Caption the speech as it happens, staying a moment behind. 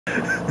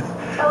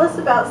Tell us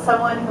about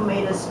someone who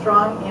made a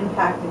strong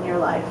impact in your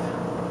life.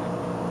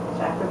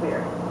 Jack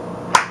Revere.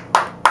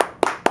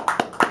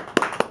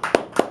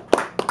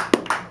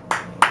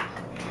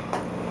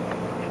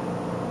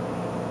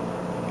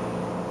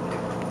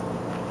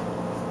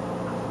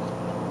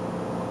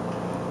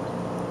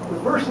 The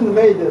person that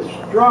made the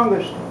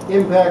strongest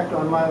impact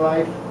on my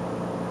life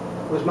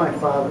was my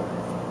father.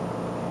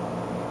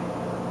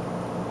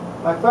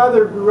 My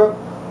father grew up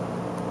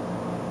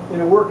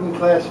in a working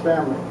class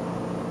family.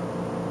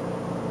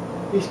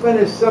 He spent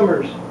his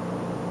summers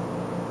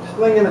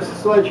swinging a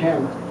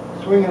sledgehammer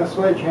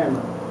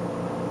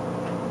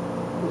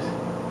with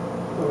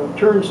a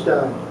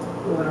turnstile,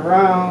 going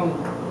around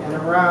and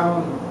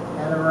around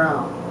and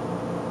around,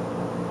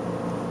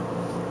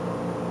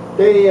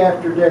 day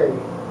after day.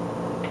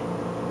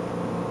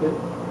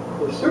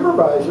 The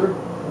supervisor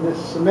in this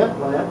cement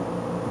plant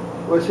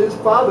was his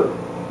father,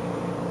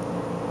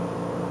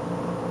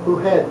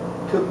 who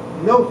took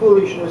no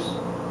foolishness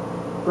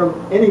from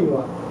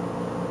anyone.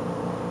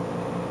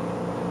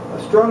 A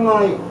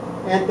strongly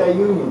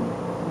anti-union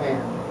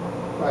man,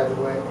 by the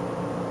way.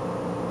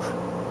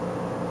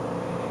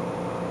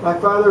 My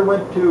father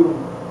went to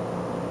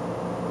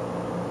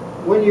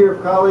 1 year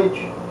of college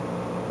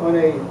on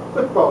a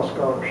football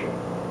scholarship.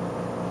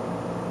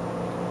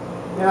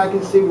 And I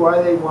can see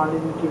why they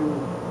wanted him to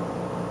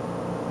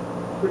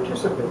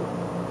participate.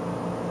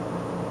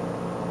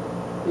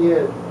 He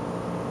had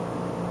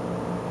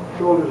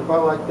shoulders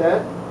about like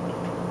that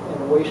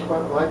and a waist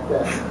about like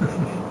that.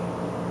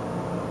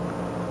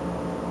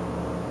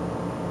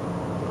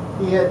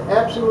 He had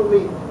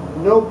absolutely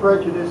no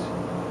prejudice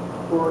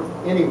for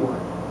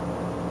anyone.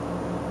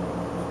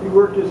 He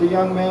worked as a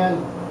young man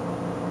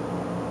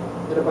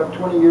at about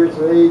 20 years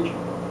of age,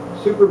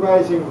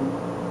 supervising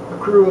a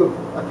crew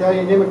of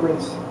Italian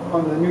immigrants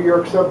on the New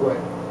York subway.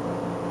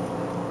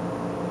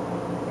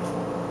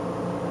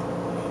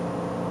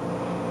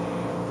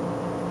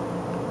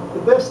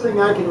 The best thing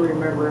I can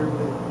remember, and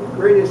the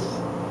greatest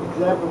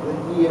example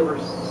that he ever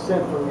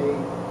sent for me,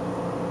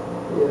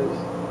 is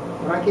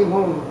when I came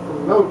home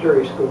from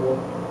military school,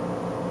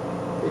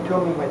 they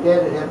told me my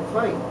dad had had a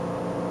fight.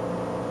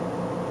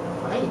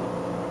 Fight?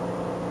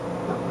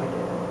 Not my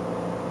dad.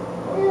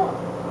 Oh yeah,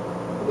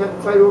 we got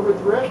to fight over at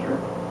the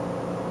restaurant.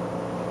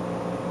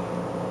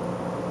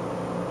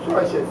 So I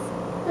said,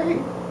 hey,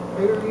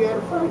 I heard you had a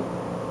fight.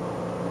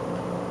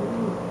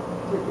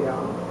 He said, yeah.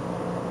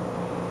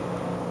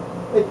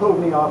 They pulled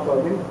me off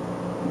of him.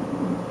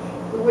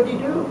 But what did he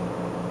do?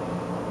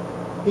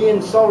 He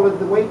insulted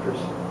the waitress.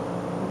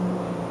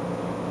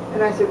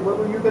 And I said, what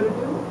were you going to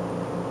do?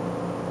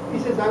 He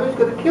says, I was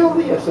going to kill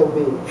the SOB.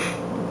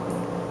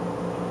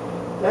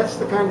 That's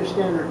the kind of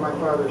standard my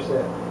father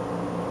set.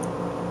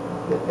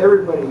 That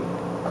everybody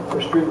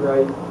was treated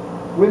right.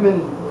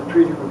 Women were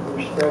treated with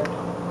respect.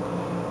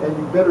 And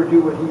you better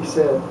do what he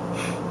said,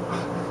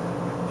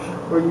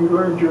 or you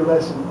learned your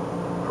lesson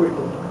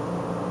quickly.